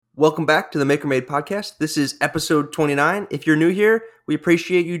Welcome back to the Maker Made podcast. This is episode 29. If you're new here, we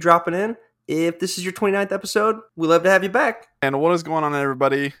appreciate you dropping in. If this is your 29th episode, we'd love to have you back. And what is going on,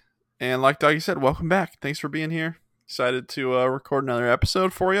 everybody? And like Doggy said, welcome back. Thanks for being here. Excited to record another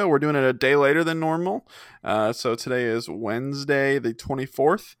episode for you. We're doing it a day later than normal. So today is Wednesday, the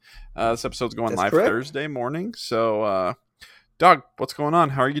 24th. This episode's going live correct. Thursday morning. So, Dog, what's going on?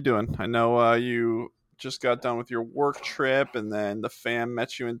 How are you doing? I know you just got done with your work trip, and then the fam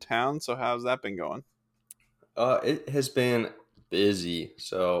met you in town. So how's that been going? It has been busy.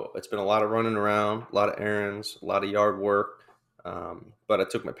 So it's been a lot of running around, a lot of errands, a lot of yard work. But I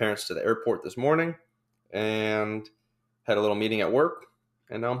took my parents to the airport this morning and had a little meeting at work,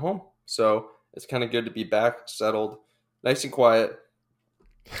 and now I'm home. So it's kind of good to be back, settled, nice and quiet.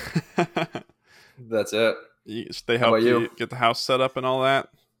 That's it. They helped you get the house set up and all that?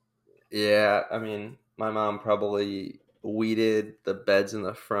 Yeah, I mean, my mom probably weeded the beds in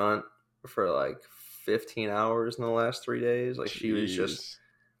the front for like 15 hours in the last 3 days. Like, she was just...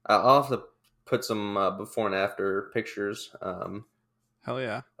 I'll have to put some before and after pictures hell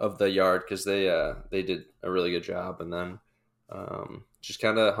yeah, of the yard, because they did a really good job. And then just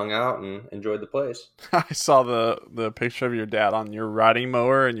kind of hung out and enjoyed the place. I saw the picture of your dad on your riding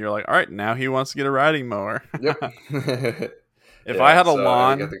mower, and you're like, all right, now he wants to get a riding mower. Yep. If I had a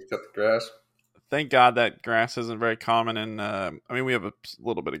lawn... I got to cut the grass. Thank God that grass isn't very common. And I mean, we have a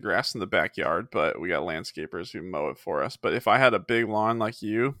little bit of grass in the backyard, but we got landscapers who mow it for us. But if I had a big lawn like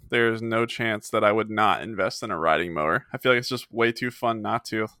you, there's no chance that I would not invest in a riding mower. I feel like it's just way too fun not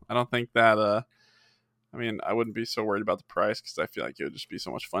to. I don't think that, I mean, I wouldn't be so worried about the price, because I feel like it would just be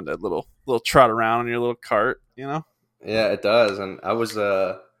so much fun to little trot around on your little cart, you know? Yeah, it does. And I was,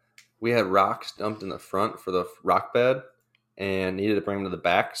 we had rocks dumped in the front for the rock bed, and needed to bring them to the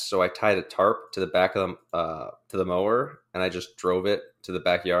back, so I tied a tarp to the back of to the mower, and I just drove it to the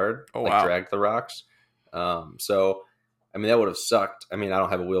backyard. Oh, wow. Dragged the rocks. So, I mean, that would have sucked. I mean, I don't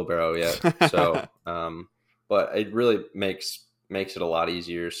have a wheelbarrow yet, so, but it really makes it a lot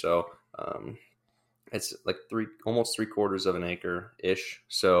easier. So, it's like almost 3/4 of an acre ish.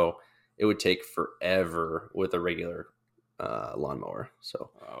 So it would take forever with a regular lawnmower. So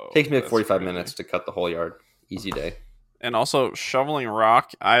it takes me like 45 minutes to cut the whole yard. Easy day. And also shoveling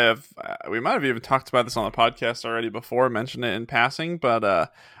rock. We might have even talked about this on the podcast already before, mentioned it in passing, but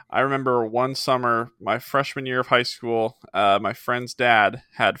I remember one summer, my freshman year of high school, my friend's dad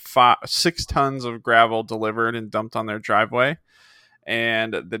had 6 tons of gravel delivered and dumped on their driveway.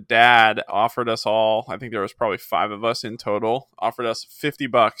 And the dad offered us all, I think there was probably 5 of us in total, offered us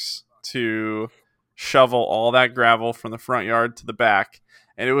 $50 to shovel all that gravel from the front yard to the back.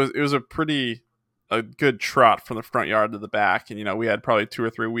 And it was a good trot from the front yard to the back. And, you know, we had probably 2 or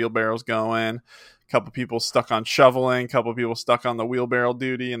 3 wheelbarrows going, a couple people stuck on shoveling, a couple people stuck on the wheelbarrow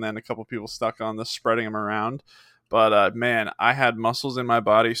duty, and then a couple people stuck on the spreading them around. But, man, I had muscles in my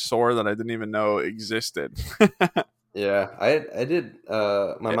body sore that I didn't even know existed. Yeah, I did.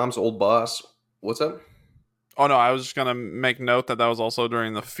 My mom's old boss. What's up? Oh, no, I was just going to make note that was also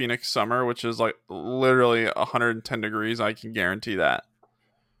during the Phoenix summer, which is like literally 110 degrees. I can guarantee that.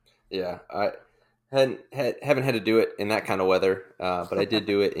 Yeah, I haven't had to do it in that kind of weather, but I did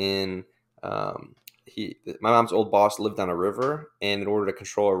do it in. My mom's old boss lived on a river, and in order to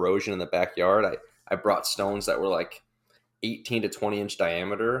control erosion in the backyard, I brought stones that were like 18 to 20 inch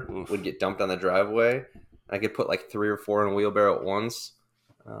diameter. Oof. Would get dumped on the driveway. I could put like 3 or 4 in a wheelbarrow at once,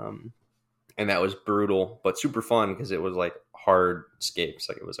 and that was brutal, but super fun, because it was like hard scapes,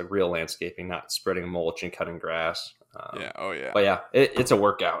 like it was like real landscaping, not spreading mulch and cutting grass. Yeah, oh yeah. But yeah, it's a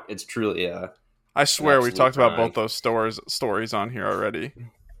workout. It's truly I swear we talked about both those stories on here already.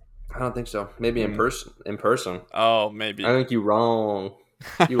 I don't think so. Maybe in person. Oh, maybe. I think you wrong.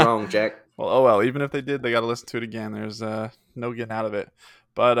 You wrong, Jack. Well, oh well. Even if they did, they got to listen to it again. There's no getting out of it.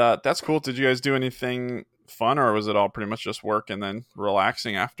 But that's cool. Did you guys do anything fun, or was it all pretty much just work and then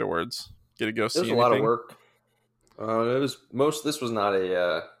relaxing afterwards? Get to go see anything? It was a lot of work. This was not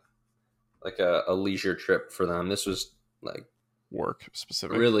a leisure trip for them. This was like work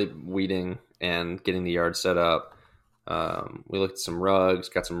specific. Really weeding and getting the yard set up. We looked at some rugs,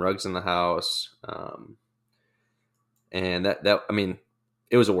 got some rugs in the house. And that I mean,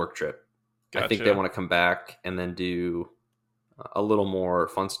 it was a work trip. Gotcha. I think they want to come back and then do a little more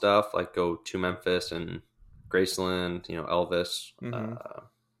fun stuff, like go to Memphis and Graceland, Elvis,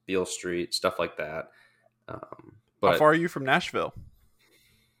 Beale Street, stuff like that. How far are you from Nashville?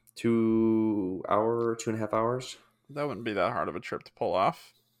 2.5 hours. That wouldn't be that hard of a trip to pull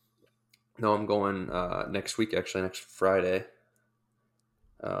off. No, I'm going next week, actually, next Friday.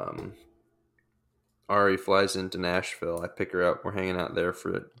 Ari flies into Nashville. I pick her up. We're hanging out there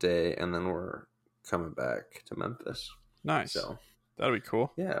for a day, and then we're coming back to Memphis. Nice. So that'll be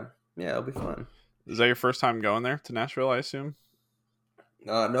cool. yeah, it'll be fun. Is that your first time going there to Nashville, I assume?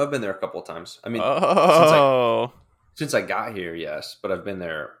 No, I've been there a couple of times. I mean, since I got here, yes, but I've been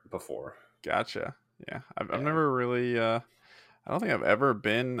there before. Gotcha. Yeah, I've never really. I don't think I've ever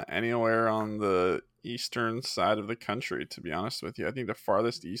been anywhere on the eastern side of the country, to be honest with you. I think the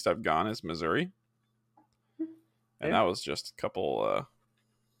farthest east I've gone is Missouri, and that was just a couple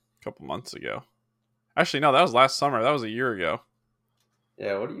months ago. Actually, no, that was last summer. That was a year ago.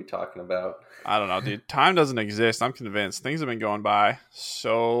 Yeah, what are you talking about? I don't know, dude. Time doesn't exist. I'm convinced. Things have been going by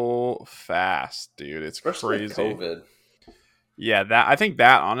so fast, dude. It's Especially crazy. COVID. Yeah, I think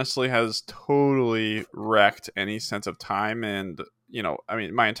that honestly has totally wrecked any sense of time and, I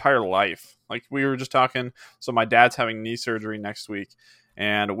mean, my entire life. Like we were just talking, so my dad's having knee surgery next week,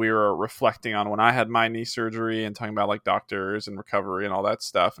 and we were reflecting on when I had my knee surgery and talking about like doctors and recovery and all that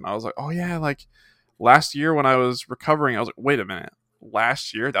stuff. And I was like, oh yeah, like last year when I was recovering, I was like, wait a minute.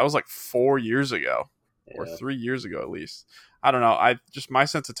 Last year? That was like 4 years ago or 3 years ago at least. I don't know. My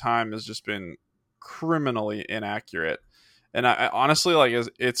sense of time has just been criminally inaccurate. And I honestly, like,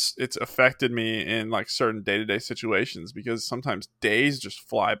 it's affected me in like certain day-to-day situations because sometimes days just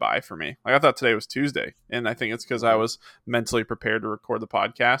fly by for me. Like I thought today was Tuesday, and I think it's because I was mentally prepared to record the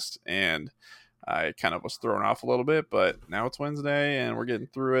podcast and I kind of was thrown off a little bit, but now it's Wednesday and we're getting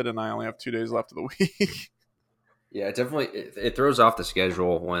through it and I only have 2 days left of the week. Yeah, it throws off the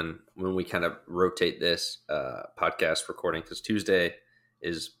schedule when we kind of rotate this podcast recording because Tuesday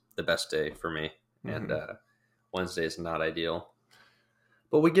is the best day for me, and Wednesday is not ideal.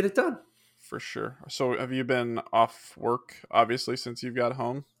 But we get it done. For sure. So have you been off work, obviously, since you've got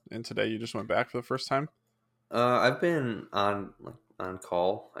home, and today you just went back for the first time? I've been on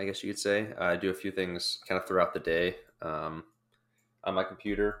call, I guess you could say. I do a few things kind of throughout the day on my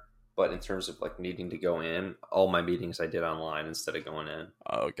computer. But in terms of like needing to go in, all my meetings I did online instead of going in.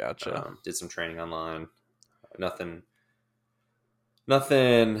 Oh, gotcha. Did some training online. Nothing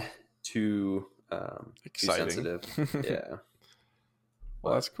too exciting. Too sensitive. Yeah.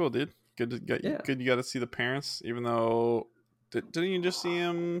 Well, that's cool, dude. Good you got to see the parents, even though didn't you just see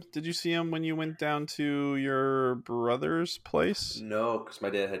him? Did you see him when you went down to your brother's place? No, because my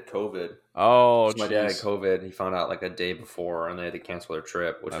dad had COVID. Oh, my dad had COVID. He found out like a day before, and they had to cancel their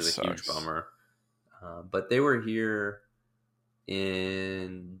trip, which was a huge bummer. But they were here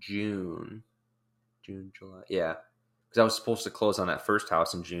in June, July. Yeah, because I was supposed to close on that first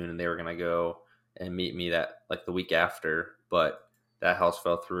house in June, and they were gonna go and meet me that like the week after, but that house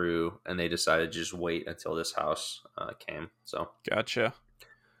fell through, and they decided to just wait until this house came. So gotcha.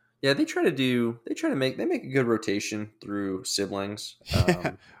 Yeah, they make a good rotation through siblings.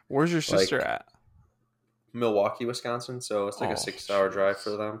 Where's your sister at? Milwaukee, Wisconsin. So it's like a 6-hour drive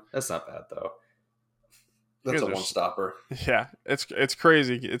for them. That's not bad though. That's a one-stopper. Yeah, it's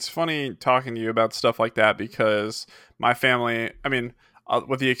crazy. It's funny talking to you about stuff like that because my family, I mean,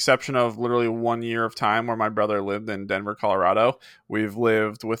 with the exception of literally 1 year of time where my brother lived in Denver, Colorado, we've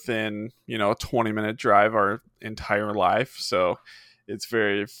lived within, a 20-minute drive our entire life. So it's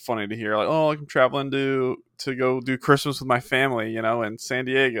very funny to hear like, oh, I'm traveling to go do Christmas with my family, in San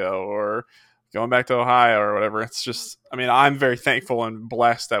Diego or going back to Ohio or whatever. It's just, I mean, I'm very thankful and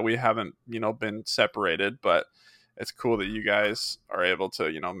blessed that we haven't, been separated, but it's cool that you guys are able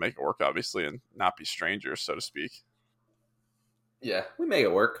to, make it work, obviously, and not be strangers, so to speak. Yeah, we make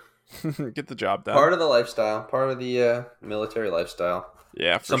it work. Get the job done. Part of the lifestyle, part of the military lifestyle.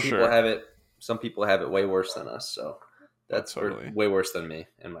 Yeah, for sure. Some people have it way worse than us, so that's totally way worse than me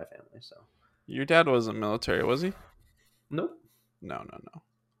and my family. So your dad wasn't military, was he? Nope. No.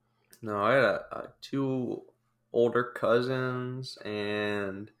 No, I had 2 older cousins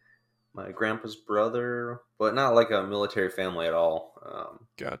and my grandpa's brother, but not like a military family at all.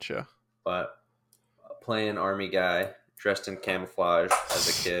 Gotcha. But playing Army guy, dressed in camouflage as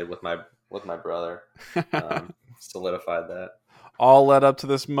a kid with my brother, solidified that. All led up to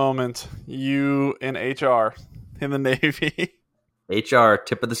this moment. You in HR in the Navy. HR,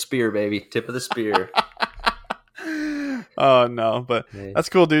 tip of the spear, baby. Tip of the spear. Oh, no, but that's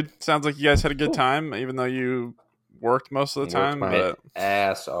cool, dude. Sounds like you guys had a good time, even though you worked most of the time. But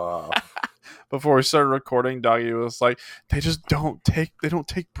ass off. Before we started recording, Doggy was like, they don't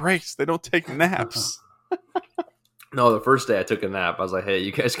take breaks. They don't take naps. No, the first day I took a nap. I was like, hey,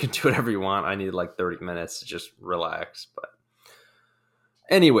 you guys can do whatever you want. I need like 30 minutes to just relax. But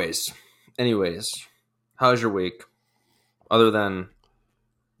anyways, how's your week? Other than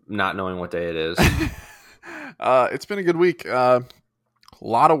not knowing what day it is. It's been a good week. A A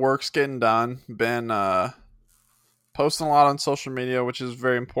lot of work's getting done. Been posting a lot on social media, which is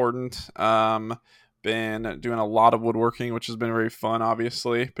very important. Been doing a lot of woodworking, which has been very fun,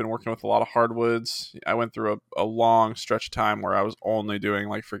 obviously. Been working with a lot of hardwoods. I went through a long stretch of time where I was only doing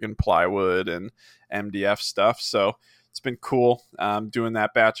like freaking plywood and MDF stuff. So it's been cool doing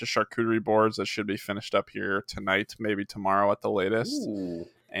that batch of charcuterie boards that should be finished up here tonight, maybe tomorrow at the latest. Ooh.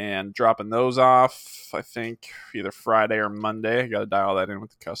 And dropping those off, I think, either Friday or Monday. I got to dial that in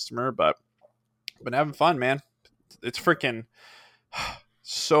with the customer. But been having fun, man. It's freaking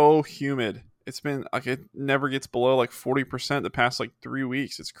so humid. It's been like it never gets below like 40% the past like 3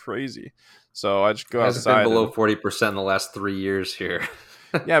 weeks. It's crazy. So I just go outside. It's been below 40% in the last 3 years here.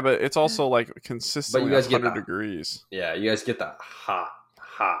 Yeah, but it's also like consistently But you guys 100 degrees. Yeah, you guys get the hot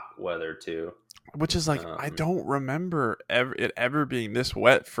weather too. Which is like, I don't remember it ever being this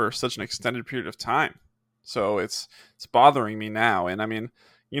wet for such an extended period of time. So it's bothering me now. And I mean,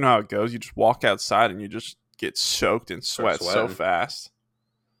 you know how it goes. You just walk outside and you just get soaked in sweat so fast.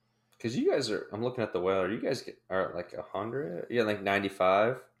 Because you guys are, I'm looking at the weather. You guys are at like 100? Yeah, like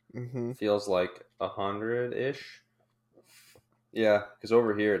 95. Mm-hmm. Feels like 100-ish. Yeah, because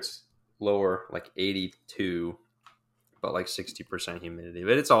over here it's lower, like 82, but like 60% humidity.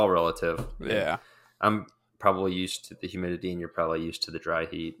 But it's all relative. Yeah. I'm probably used to the humidity and you're probably used to the dry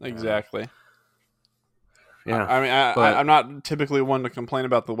heat. Exactly. Yeah. I mean, I'm not typically one to complain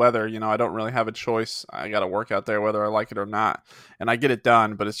about the weather. You know, I don't really have a choice. I got to work out there whether I like it or not. And I get it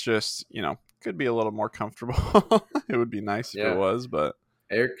done, but it's just, you know, could be a little more comfortable. It would be nice if it was, but.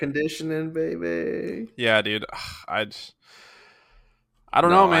 Air conditioning, baby. Yeah, dude. I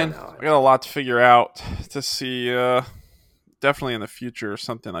don't know, man. I got a lot to figure out to see. Definitely in the future,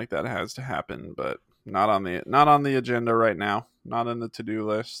 something like that has to happen, but not on the agenda right now. Not in the to-do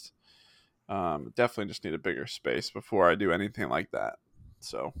list. Definitely just need a bigger space before I do anything like that.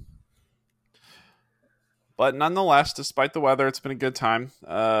 So, but nonetheless, despite the weather, it's been a good time.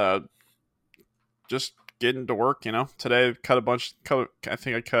 Just getting to work, you know. Today, I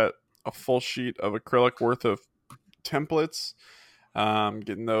think I cut a full sheet of acrylic worth of templates.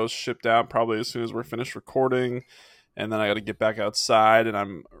 Getting those shipped out probably as soon as we're finished recording, and then I got to get back outside, and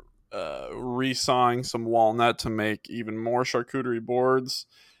I'm resawing some walnut to make even more charcuterie boards.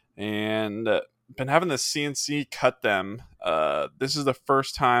 And been having the CNC cut them. This is the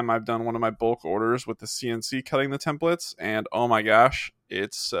first time I've done one of my bulk orders with the CNC cutting the templates, and oh my gosh,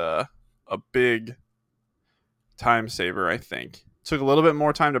 it's a big time saver. I think took a little bit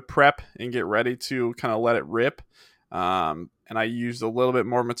more time to prep and get ready to kind of let it rip, and I used a little bit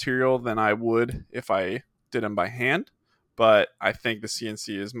more material than I would if I did them by hand. But I think the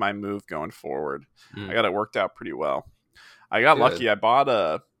CNC is my move going forward. I got it worked out pretty well. I got lucky. I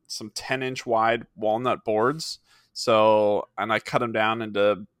bought some 10-inch wide walnut boards. And I cut them down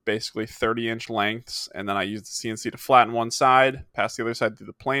into basically 30-inch lengths. And then I used the CNC to flatten one side, pass the other side through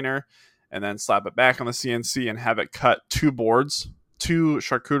the planer, and then slap it back on the CNC and have it cut two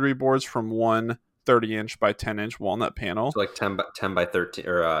charcuterie boards from one 30-inch by 10-inch walnut panel. So like 10 by 13,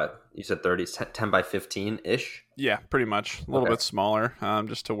 or you said 30, 10 by 15-ish? Yeah, pretty much. A little bit smaller,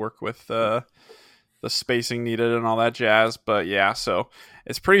 just to work with the spacing needed and all that jazz. But yeah, so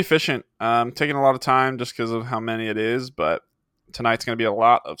it's pretty efficient. Taking a lot of time just because of how many it is, but tonight's going to be a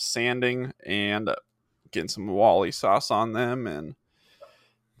lot of sanding and getting some Wally sauce on them, and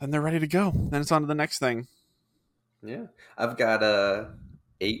then they're ready to go. Then it's on to the next thing. Yeah. I've got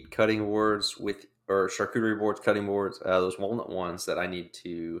 8 cutting boards or charcuterie boards, cutting boards, those walnut ones that I need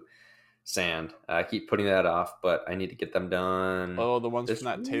to sand. I keep putting that off, but I need to get them done. Oh, the ones from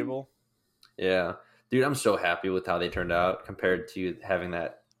that table? Yeah. Dude, I'm so happy with how they turned out compared to having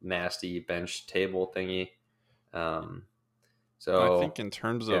that nasty bench table thingy. So I think in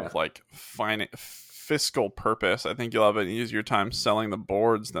terms of like fiscal purpose, I think you'll have an easier time selling the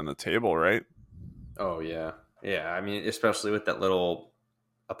boards than the table, right? Oh, yeah. Yeah, I mean, especially with that little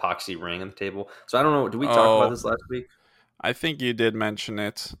epoxy ring on the table. So I don't know. Did we talk about this last week? I think you did mention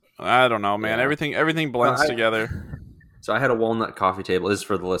it. I don't know, man. Yeah. Everything blends together. So I had a walnut coffee table. This is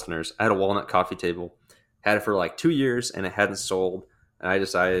for the listeners. I had a walnut coffee table. Had it for like 2 years, and it hadn't sold. And I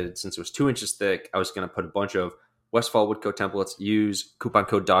decided, since it was 2 inches thick, I was going to put a bunch of Westfall Woodco templates. Use coupon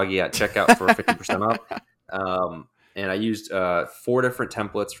code DOGGY at checkout for 50% off. And I used 4 different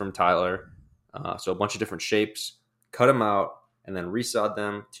templates from Tyler. So a bunch of different shapes. Cut them out, and then resawed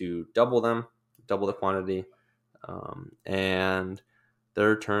them to double the quantity. And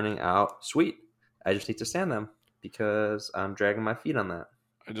they're turning out sweet. I just need to sand them because I'm dragging my feet on that.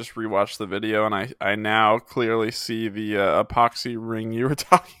 I just rewatched the video, and I now clearly see the epoxy ring you were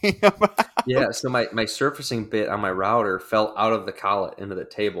talking about. Yeah, so my surfacing bit on my router fell out of the collet into the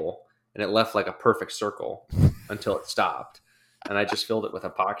table, and it left like a perfect circle until it stopped, and I just filled it with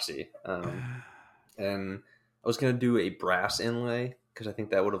epoxy. And I was gonna do a brass inlay because I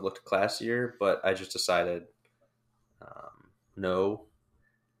think that would have looked classier, but I just decided no,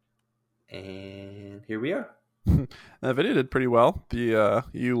 and here we are. That video did pretty well. The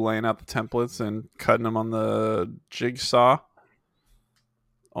you laying out the templates and cutting them on the jigsaw.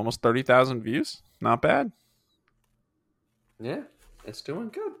 Almost 30,000 views. Not bad. Yeah, it's doing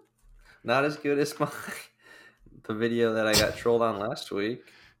good. Not as good as the video that I got trolled on last week.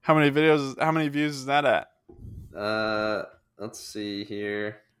 How many views is that at? Let's see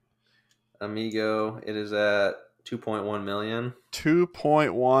here. Amigo, it is at 2.1 million.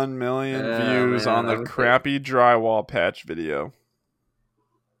 2.1 million views man, on the crappy drywall patch video.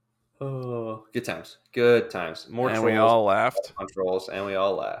 Oh, good times. Good times. More and trolls, we all laughed. Trolls, and we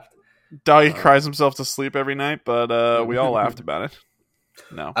all laughed. Doggy cries himself to sleep every night, but we all laughed about it.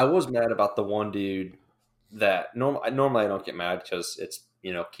 No. I was mad about the one dude that normally I don't get mad because it's,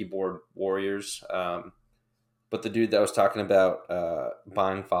 keyboard warriors. But the dude that was talking about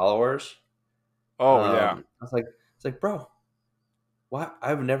buying followers. Oh, yeah. I was like, it's like, bro, why?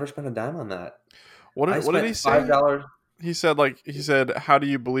 I've never spent a dime on that. What did he say? $5. He said, how do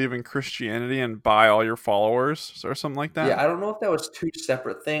you believe in Christianity and buy all your followers or something like that? Yeah, I don't know if that was two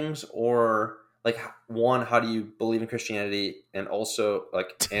separate things or like one, how do you believe in Christianity and also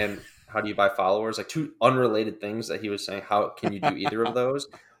and how do you buy followers? Like two unrelated things that he was saying. How can you do either of those?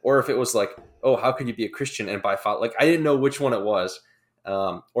 Or if it was like, oh, how could you be a Christian and buy followers? Like I didn't know which one it was,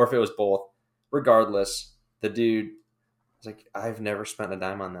 or if it was both. Regardless, the dude was like, I've never spent a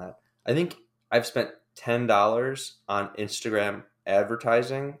dime on that. I think I've spent $10 on Instagram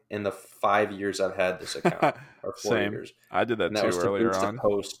advertising in the 5 years I've had this account, or 4 years. I did that too earlier on. A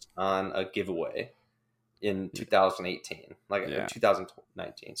post on a giveaway in 2018,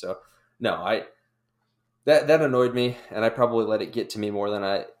 2019. So no, that annoyed me, and I probably let it get to me more than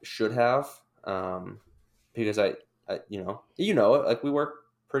I should have, because I like we work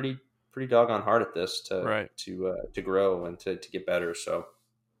pretty doggone hard at this to grow and to get better. So,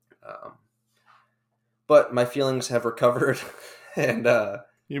 but my feelings have recovered, and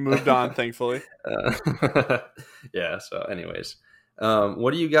you moved on, thankfully. Yeah. So, anyways,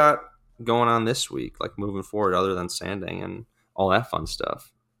 what do you got going on this week, like moving forward, other than sanding and all that fun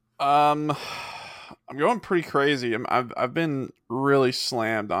stuff? I'm going pretty crazy. I've been really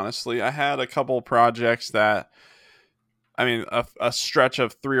slammed, honestly. I had a couple projects that. I mean, a stretch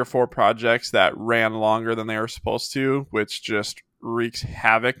of 3 or 4 projects that ran longer than they were supposed to, which just wreaks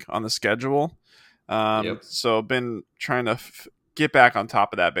havoc on the schedule. So I've been trying to get back on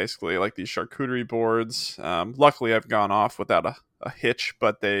top of that, basically, like these charcuterie boards. Luckily, I've gone off without a hitch,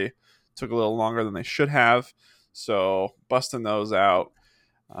 but they took a little longer than they should have. So busting those out.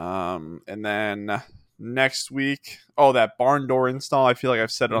 And then next week, that barn door install, I feel like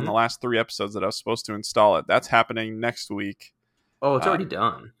I've said it on the last 3 episodes that I was supposed to install it. That's happening next week. Oh, it's already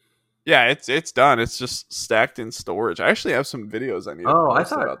done. Yeah, it's done. It's just stacked in storage. I actually have some videos I need to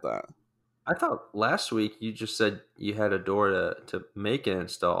post about that. I thought last week you just said you had a door to make and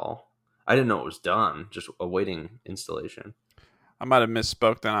install. I didn't know it was done, just awaiting installation. I might have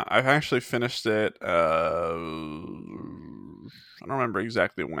misspoke then. I've actually finished it. I don't remember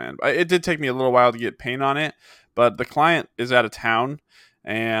exactly when. It did take me a little while to get paint on it, but the client is out of town,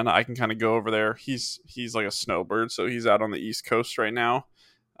 and I can kind of go over there. He's like a snowbird, so he's out on the East Coast right now.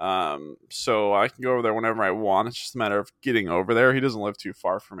 So I can go over there whenever I want. It's just a matter of getting over there. He doesn't live too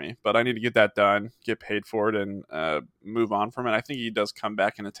far from me, but I need to get that done, get paid for it, and move on from it. I think he does come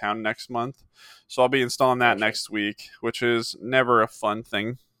back into town next month, so I'll be installing that next week, which is never a fun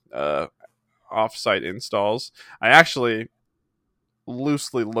thing. Off-site installs. I actually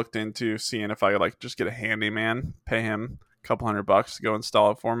loosely looked into seeing if I could just get a handyman, pay him a couple $100 to go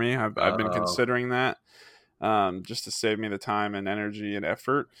install it for me. I've been considering that. Just to save me the time and energy and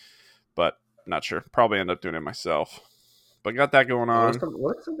effort, but not sure. Probably end up doing it myself. But got that going on.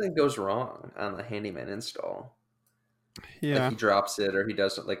 What if something goes wrong on the handyman install? Yeah, he drops it or he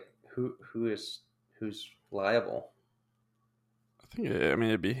doesn't. Who's liable?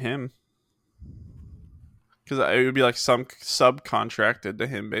 It'd be him, because it would be some subcontracted to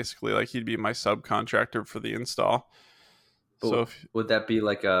him, basically. He'd be my subcontractor for the install. But would that be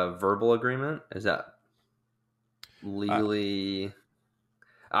like a verbal agreement? Is that legally?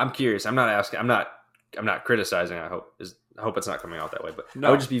 I'm curious. I'm not asking. I'm not criticizing. I hope it's not coming out that way. But no.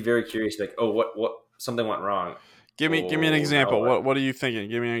 I would just be very curious. What something went wrong. Give me an example. What are you thinking?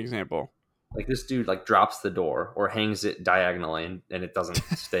 Give me an example. Like this dude like drops the door or hangs it diagonally and it doesn't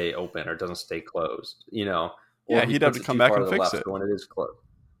stay open or it doesn't stay closed, or Yeah, he he'd have puts to it come too back far and to the fix left it. when it is closed.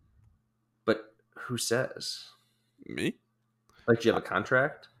 But who says? Me? Like, do you have a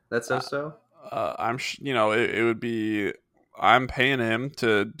contract that says so? It would be. I'm paying him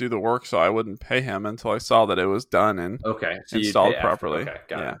to do the work, so I wouldn't pay him until I saw that it was done and Okay, so you'd installed pay after. properly. Okay,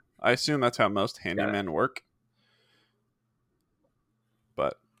 got it. I assume that's how most handymen work.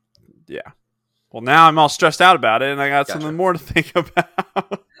 But yeah. Well, now I'm all stressed out about it, and I got something more to think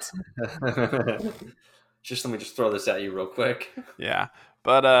about. Let me just throw this at you real quick. Yeah,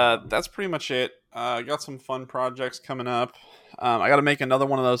 but that's pretty much it. I got some fun projects coming up. I got to make another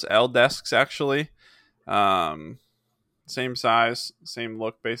one of those L desks, actually. Same size, same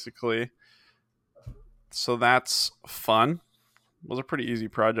look, basically. So that's fun. It was a pretty easy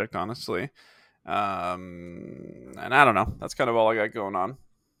project, honestly. And I don't know. That's kind of all I got going on,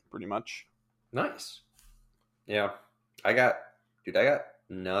 pretty much. Nice. Yeah. I got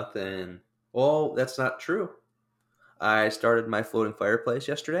nothing. Well, that's not true. I started my floating fireplace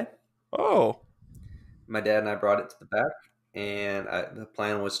yesterday. Oh. My dad and I brought it to the back, and the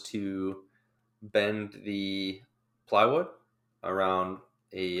plan was to bend the plywood around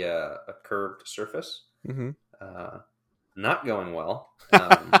a curved surface. Mm-hmm. Not going well,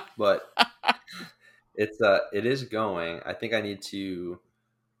 but it is going. I think I need to.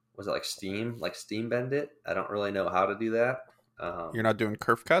 Was it like steam bend it? I don't really know how to do that. You're not doing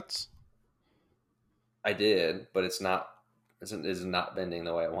curve cuts? I did, but it's not bending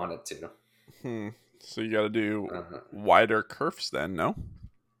the way I want it to. So you got to do wider curves then, no?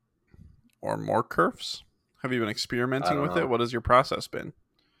 Or more curves? Have you been experimenting with it? What has your process been?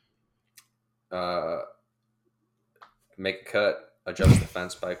 Make a cut, adjust the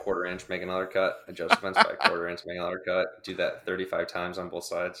fence by a quarter inch, make another cut, adjust the fence by a quarter inch, make another cut. Do that 35 times on both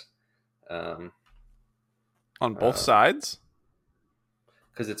sides. On both sides?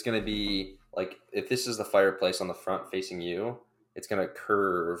 Because it's going to be like, if this is the fireplace on the front facing you, it's going to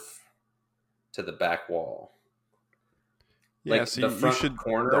curve to the back wall. Yeah, like so you should.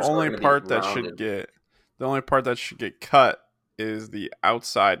 The only part that should get cut is the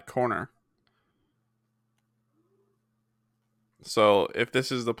outside corner. So if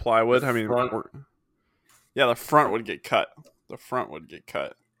this is the plywood, the front would get cut. The front would get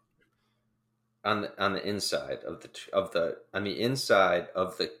cut on the inside on the inside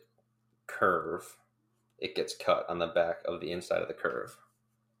of the curve. It gets cut on the back of the inside of the curve.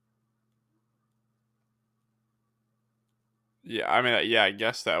 Yeah, I mean, I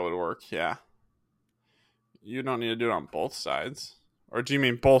guess that would work. Yeah, you don't need to do it on both sides, or do you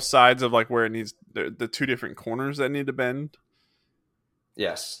mean both sides of like where it needs the two different corners that need to bend?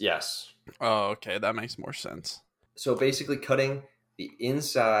 Yes. Oh, okay, that makes more sense. So basically, cutting the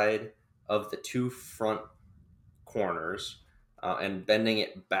inside of the two front corners and bending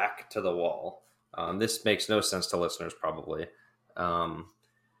it back to the wall. This makes no sense to listeners, probably,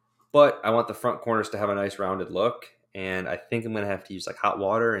 but I want the front corners to have a nice rounded look. And I think I'm going to have to use like hot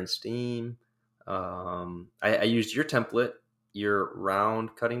water and steam. I used your template, your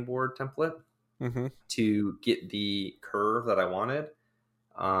round cutting board template, to get the curve that I wanted.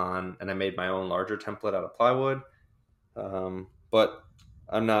 And I made my own larger template out of plywood. But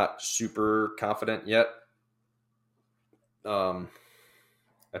I'm not super confident yet. I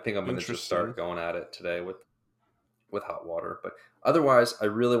think I'm going to just start going at it today with hot water. But otherwise, I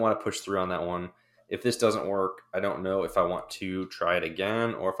really want to push through on that one. If this doesn't work, I don't know if I want to try it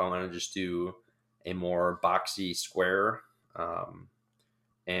again or if I want to just do a more boxy square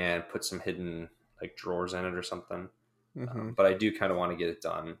and put some hidden like drawers in it or something. But I do kind of want to get it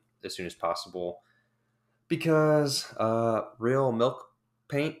done as soon as possible because Real Milk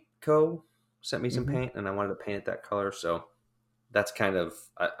Paint Co. sent me some paint and I wanted to paint it that color. So that's kind of,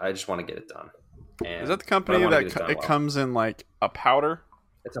 I just want to get it done. And is that the company that it comes in like a powder?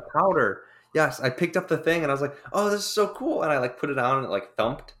 It's a powder. Yes, I picked up the thing and I was like, "Oh, this is so cool!" And I like put it on and it like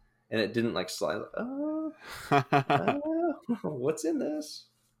thumped, and it didn't like slide. What's in this?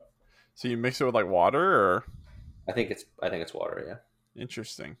 So you mix it with like water, or I think it's water. Yeah.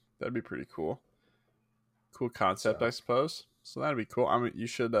 Interesting. That'd be pretty cool. Cool concept, I suppose. So that'd be cool. I mean, you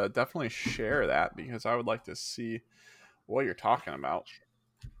should definitely share that because I would like to see what you're talking about.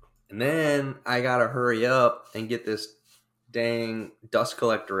 And then I gotta hurry up and get this dang dust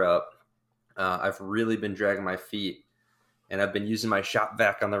collector up. I've really been dragging my feet, and I've been using my shop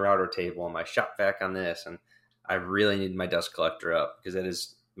vac on the router table and my shop vac on this, and I really need my dust collector up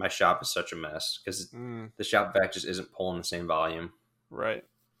because my shop is such a mess because the shop vac just isn't pulling the same volume. Right.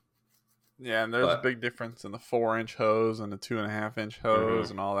 Yeah, and there's a But big difference in the 4-inch hose and the 2.5-inch hose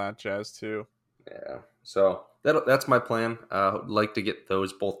mhm, and all that jazz too. yeah, so that's my plan. I'd like to get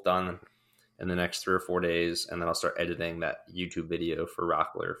those both done in the next 3 or 4 days, and then I'll start editing that YouTube video for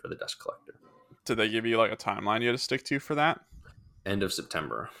Rockler for the dust collector. Did they give you like a timeline you had to stick to for that? End of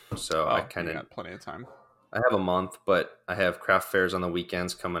September. So Oh, you got plenty of time. I have a month, but I have craft fairs on the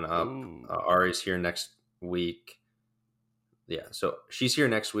weekends coming up. Ooh, Ari's here next week. Yeah, so she's here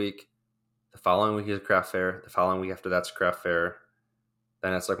next week. The following week is a craft fair. The following week after that's a craft fair.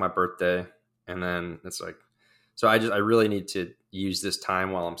 Then it's like my birthday, and then it's like, so I really need to use this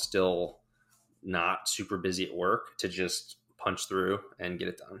time while I'm still not super busy at work to just punch through and get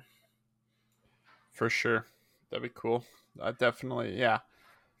it done. for sure. That'd be cool. I definitely, yeah.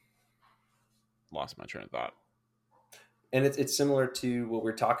 Lost my train of thought. And it's similar to what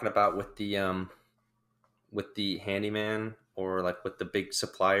we're talking about with the handyman, or like with the big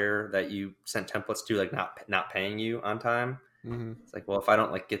supplier that you sent templates to, like not paying you on time. Mm-hmm. It's like, well, if I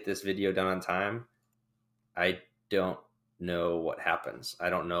don't like get this video done on time, I don't know what happens.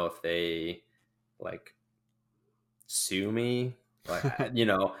 I don't know if they like sue me. Like,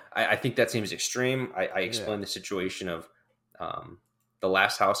 I think that seems extreme. I Yeah. explained the situation of the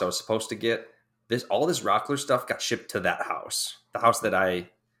last house I was supposed to get. All this Rockler stuff got shipped to that house, the house that I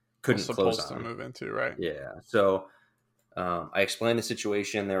couldn't close Supposed to on. move into, right? Yeah. So I explained the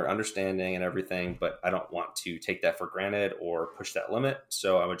situation. They were understanding and everything, but I don't want to take that for granted or push that limit.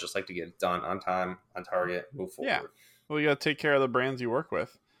 So I would just like to get it done on time, on target, move Yeah. forward. Well, you got to take care of the brands you work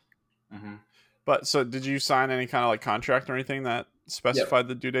with. Mm-hmm. But so, did you sign any kind of like contract or anything that specified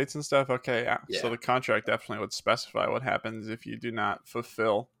the due dates and stuff? Okay, yeah. Yeah. So the contract definitely would specify what happens if you do not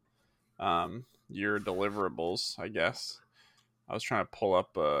fulfill your deliverables, I guess. I was trying to pull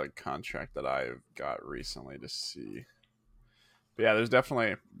up a contract that I've got recently to see. But yeah, there's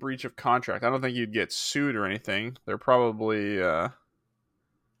definitely a breach of contract. I don't think you'd get sued or anything. They're probably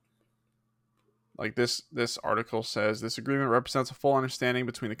like this article says, this agreement represents a full understanding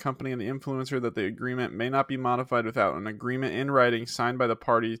between the company and the influencer that the agreement may not be modified without an agreement in writing signed by the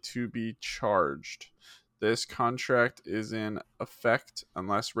party to be charged. This contract is in effect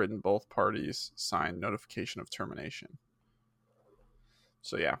unless written both parties sign notification of termination.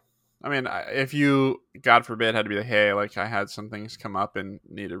 So yeah, I mean, if you, God forbid, had to be like, hey, like I had some things come up and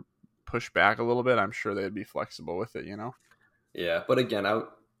need to push back a little bit, I'm sure they'd be flexible with it, Yeah. But again, I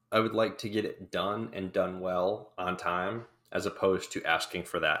would like to get it done and done well on time, as opposed to asking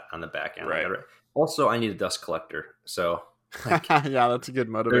for that on the back end. Right. Also, I need a dust collector. So like, yeah, that's a good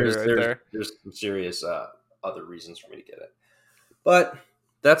motivator there. There's some serious other reasons for me to get it. But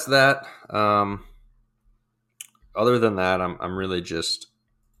that's that. Other than that, I'm really just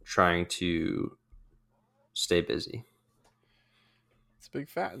trying to stay busy. It's a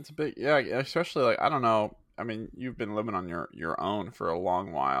big, yeah, especially like, I don't know. I mean, you've been living on your own for a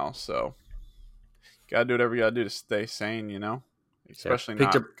long while, so gotta do whatever you gotta do to stay sane, especially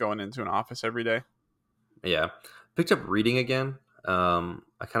not going into an office every day. Yeah. Picked up reading again. I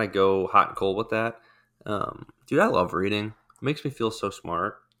kind of go hot and cold with that. Dude, I love reading. It makes me feel so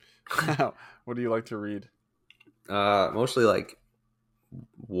smart. What do you like to read? Mostly like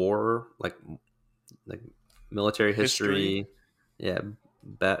war, like military history. Yeah,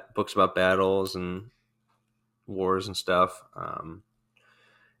 books about battles and wars and stuff.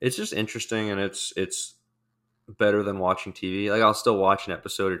 It's just interesting, and it's better than watching TV. Like, I'll still watch an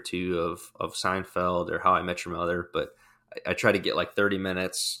episode or two of Seinfeld or How I Met Your Mother, but I try to get like 30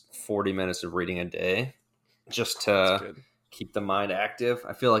 minutes, 40 minutes of reading a day, just to keep the mind active.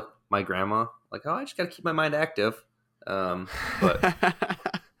 I feel like my grandma, like, oh, I just got to keep my mind active. But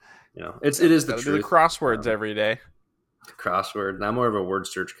it is the truth. Do the crosswords every day. Crossword. And I'm more of a word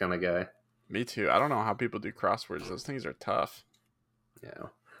search kind of guy. Me too. I don't know how people do crosswords. Those things are tough.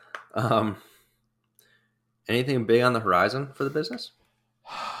 Yeah. Anything big on the horizon for the business?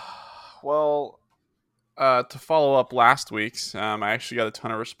 Well, to follow up last week's, I actually got a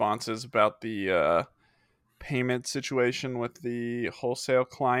ton of responses about the payment situation with the wholesale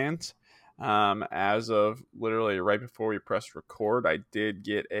client. As of literally right before we pressed record, I did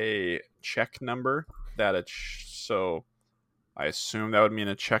get a check number so I assume that would mean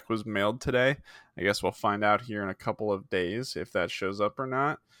a check was mailed today. I guess we'll find out here in a couple of days if that shows up or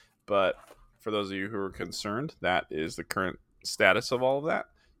not. But for those of you who are concerned, that is the current status of all of that.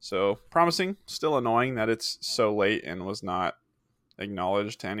 So promising, still annoying that it's so late and was not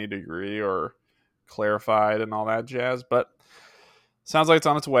acknowledged to any degree or clarified and all that jazz. But sounds like it's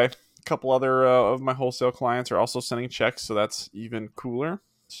on its way. A couple other of my wholesale clients are also sending checks, so that's even cooler.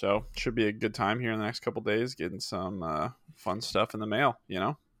 So should be a good time here in the next couple days, getting some fun stuff in the mail,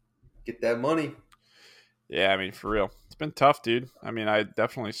 Get Get that money. Yeah, I mean, for real. It's been tough, dude. I mean, I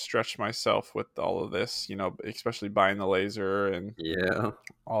definitely stretched myself with all of this, especially buying the laser and Yeah.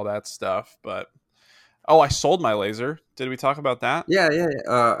 all that stuff. But, oh, I sold my laser. Did we talk about that? Yeah.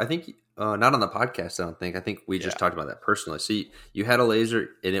 I think not on the podcast. I don't think. I think we Yeah. just talked about that personally. So you had a laser,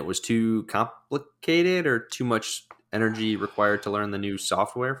 and it was too complicated or too much energy required to learn the new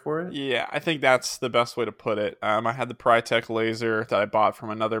software for it. Yeah, I think that's the best way to put it. I had the Prytech laser that I bought from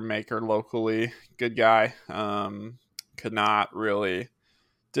another maker locally. Good guy. Didn't really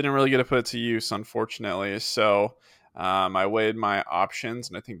get to put it to use, unfortunately. So I weighed my options,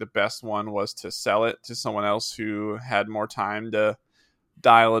 and I think the best one was to sell it to someone else who had more time to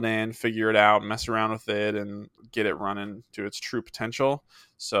dial it in, figure it out, mess around with it, and get it running to its true potential.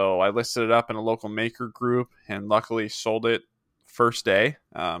 So I listed it up in a local maker group and luckily sold it first day.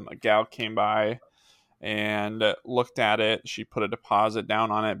 A gal came by and looked at it. She put a deposit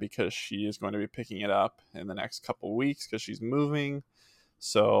down on it because she is going to be picking it up in the next couple of weeks because she's moving.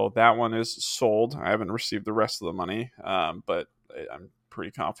 So that one is sold. I haven't received the rest of the money, but I'm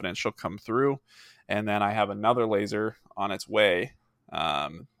pretty confident she'll come through. And then I have another laser on its way.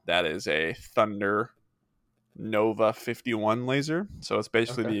 That is a Thunder Nova 51 laser. So it's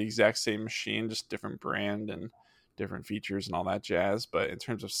basically the exact same machine, just different brand and different features and all that jazz. But in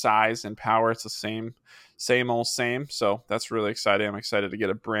terms of size and power, it's the same old same. So that's really exciting. I'm excited to get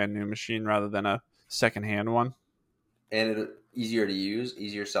a brand new machine rather than a secondhand one. And it easier to use,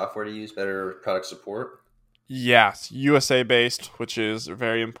 easier software to use, better product support. Yes, USA based, which is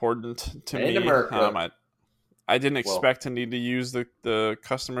very important to me. America. I didn't expect to need to use the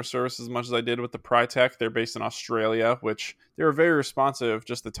customer service as much as I did with the Prytech. They're based in Australia, which they were very responsive.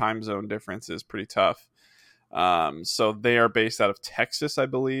 Just the time zone difference is pretty tough. So they are based out of Texas, I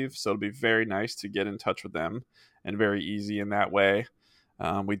believe. So it'll be very nice to get in touch with them and very easy in that way.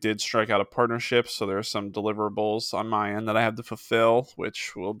 We did strike out a partnership, so there are some deliverables on my end that I have to fulfill,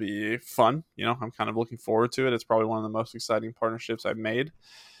 which will be fun. I'm kind of looking forward to it. It's probably one of the most exciting partnerships I've made.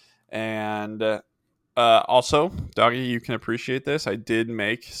 And also, Doggy, you can appreciate this. I did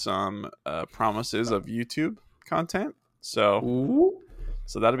make some promises of YouTube content, so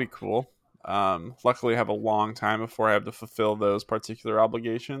that'll be cool. Luckily, I have a long time before I have to fulfill those particular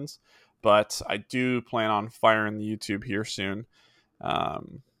obligations, but I do plan on firing the YouTube here soon.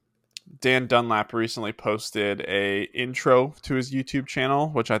 Dan Dunlap recently posted a intro to his YouTube channel,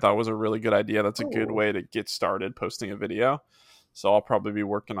 which I thought was a really good idea. That's a good way to get started posting a video. So I'll probably be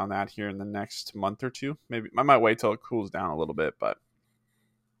working on that here in the next month or two. Maybe I might wait till it cools down a little bit, but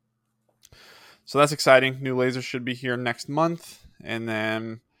so that's exciting. New laser should be here next month, and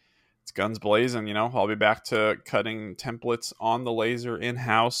then it's guns blazing. I'll be back to cutting templates on the laser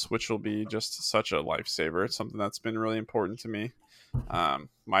in-house, which will be just such a lifesaver. It's something that's been really important to me.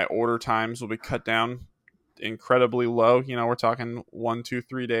 My order times will be cut down incredibly low. We're talking 1, 2,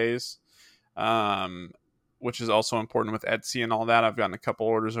 3 days, which is also important with Etsy and all that. I've gotten a couple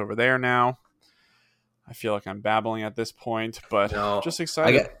orders over there now. I feel like I'm babbling at this point, but just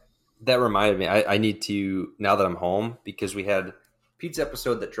excited. That reminded me. I need to, now that I'm home, because we had Pete's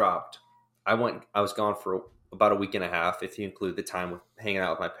episode that dropped. I was gone for about a week and a half, if you include the time with hanging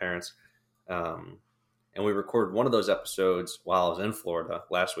out with my parents. And we recorded one of those episodes while I was in Florida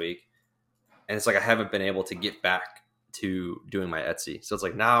last week. And it's like I haven't been able to get back to doing my Etsy. So it's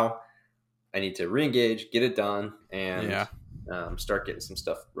like now I need to re-engage, get it done, and start getting some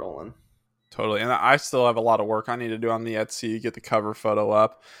stuff rolling. Totally. And I still have a lot of work I need to do on the Etsy, get the cover photo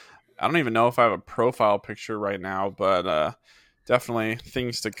up. I don't even know if I have a profile picture right now, but definitely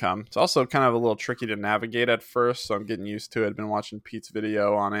things to come. It's also kind of a little tricky to navigate at first, so I'm getting used to it. I've been watching Pete's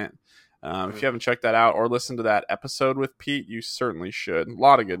video on it. If you haven't checked that out or listened to that episode with Pete, you certainly should. A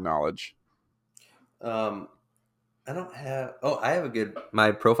lot of good knowledge. I have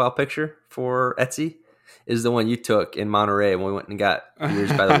my profile picture for Etsy is the one you took in Monterey when we went and got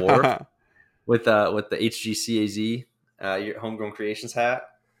beers by the wharf with the HGCAZ, your Homegrown Creations hat.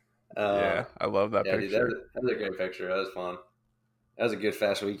 Yeah, I love that picture. Dude, that was a great picture. That was fun. That was a good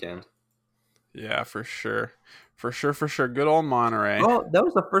fast weekend. Yeah, for sure. For sure. Good old Monterey. Oh, that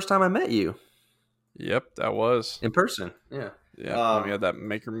was the first time I met you. Yep, that was. In person, yeah. Yeah, we had that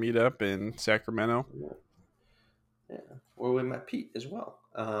maker meetup in Sacramento. Yeah, where we met Pete as well.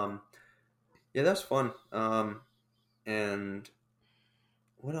 Yeah, that was fun. And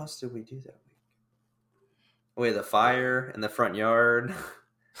what else did we do that week? We had the fire in the front yard.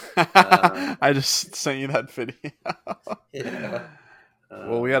 I just sent you that video. Yeah.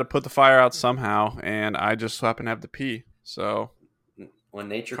 Well, we had to put the fire out somehow, and I just happen to have to pee. So when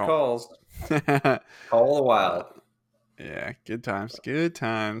nature calls, call the wild. Yeah, good times. Good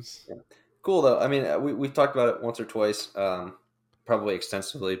times. Yeah. Cool though. I mean, we've talked about it once or twice, probably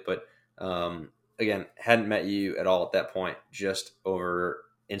extensively, but again, hadn't met you at all at that point. Just over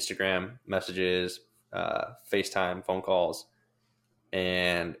Instagram messages, FaceTime, phone calls,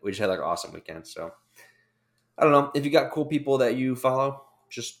 and we just had like an awesome weekend. So I don't know if you got cool people that you follow,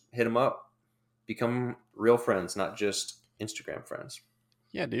 just hit them up, become real friends, not just Instagram friends.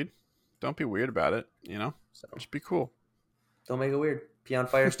 Yeah, dude. Don't be weird about it. So Just be cool. don't make it weird. Peon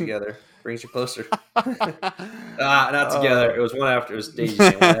fires together brings you closer. Not together. It was one after. It was daisy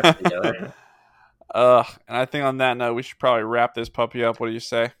chain one after together. And I think on that note, we should probably wrap this puppy up. What do you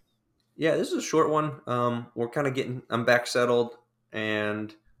say? Yeah, this is a short one. We're kind of getting. I'm back settled,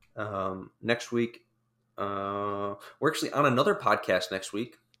 and next week, we're actually on another podcast next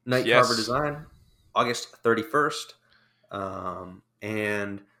week. Night Carver Design, August 31st,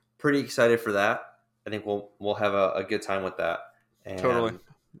 and pretty excited for that. I think we'll have a good time with that. And totally.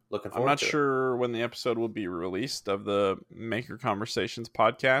 Looking forward. I'm not sure when the episode will be released of the Maker Conversations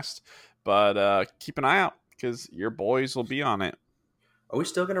podcast, but keep an eye out because your boys will be on it. Are we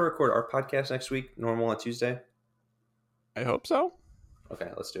still going to record our podcast next week, normal on Tuesday? I hope so. Okay,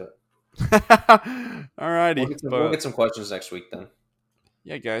 let's do it. Alrighty. We'll get some questions next week then.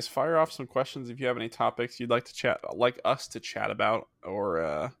 Yeah, guys, fire off some questions if you have any topics you'd like us to chat about,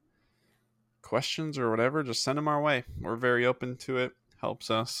 or questions or whatever. Just send them our way. We're very open to it. Helps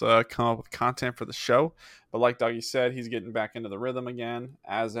us come up with content for the show. But like Dougie said, he's getting back into the rhythm again,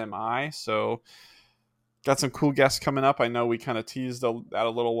 as am I. So got some cool guests coming up. I know we kind of teased that a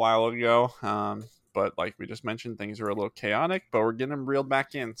little while ago. But like we just mentioned, things are a little chaotic, but we're getting them reeled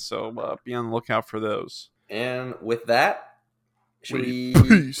back in. So be on the lookout for those. And with that,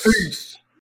 Peace.